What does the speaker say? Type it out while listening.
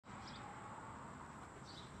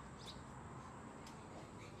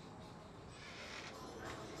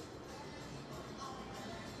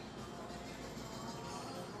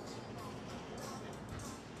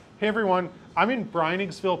Hey everyone, I'm in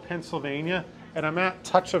Breinigsville, Pennsylvania, and I'm at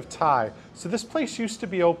Touch of Thai. So this place used to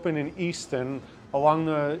be open in Easton along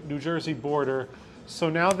the New Jersey border. So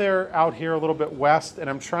now they're out here a little bit west, and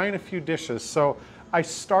I'm trying a few dishes. So I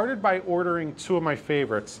started by ordering two of my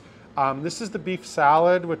favorites. This is the beef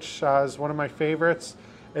salad, which is one of my favorites.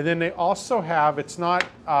 And then they also have, it's not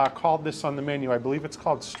called this on the menu, I believe it's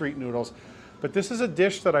called street noodles. But this is a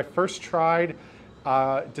dish that I first tried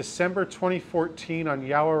December 2014 on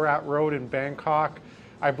Yao Road in Bangkok.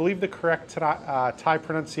 I believe the correct Thai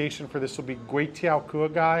pronunciation for this will be Gui Tiao Kua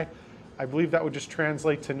Gai. I believe that would just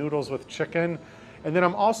translate to noodles with chicken. And then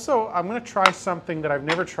I'm going to try something that I've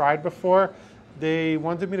never tried before. They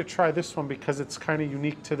wanted me to try this one because it's kind of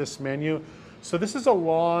unique to this menu. So this is a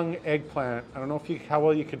long eggplant. I don't know how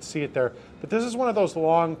well you can see it there, but this is one of those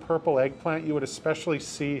long purple eggplant you would especially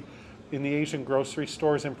see in the Asian grocery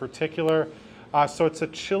stores in particular. So it's a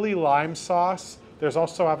chili lime sauce. There's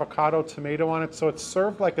also avocado tomato on it. So it's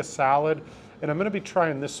served like a salad. And I'm going to be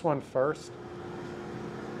trying this one first.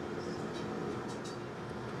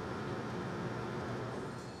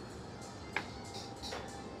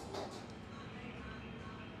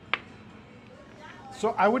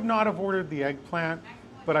 So I would not have ordered the eggplant,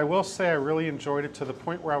 but I will say I really enjoyed it to the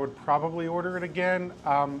point where I would probably order it again.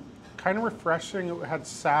 Kind of refreshing. It had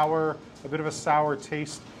a bit of a sour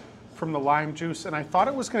taste from the lime juice, and I thought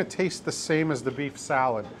it was going to taste the same as the beef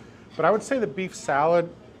salad. But I would say the beef salad,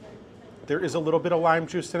 there is a little bit of lime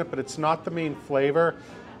juice in it, but it's not the main flavor.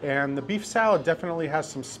 And the beef salad definitely has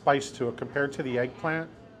some spice to it compared to the eggplant.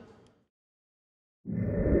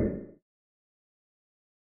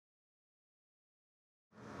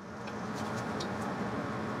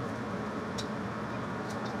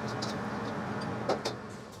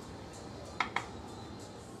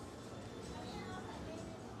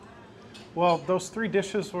 Well, those three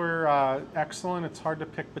dishes were excellent. It's hard to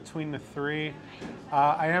pick between the three.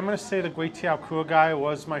 I am going to say the Gui Tiao Kua Gai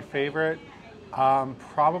was my favorite,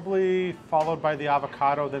 probably followed by the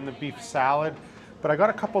avocado, then the beef salad. But I got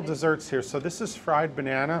a couple desserts here. So this is fried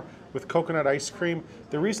banana with coconut ice cream.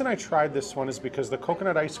 The reason I tried this one is because the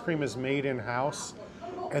coconut ice cream is made in-house.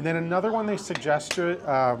 And then another one they suggested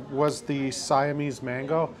was the Siamese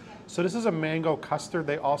mango. So this is a mango custard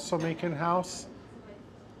they also make in-house.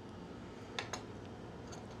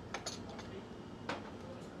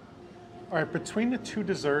 All right, between the two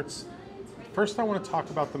desserts, first I want to talk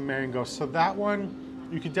about the mango. So that one,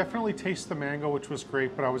 you could definitely taste the mango, which was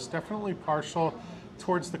great, but I was definitely partial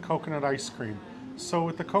towards the coconut ice cream. So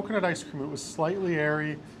with the coconut ice cream, it was slightly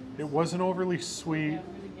airy. It wasn't overly sweet.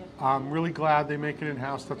 I'm really glad they make it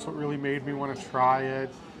in-house. That's what really made me want to try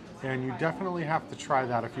it. And you definitely have to try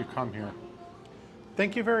that if you come here.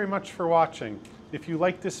 Thank you very much for watching. If you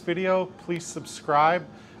like this video, please subscribe.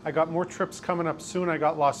 I got more trips coming up soon. I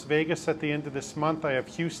got Las Vegas at the end of this month. I have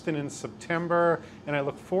Houston in September, and I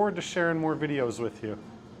look forward to sharing more videos with you.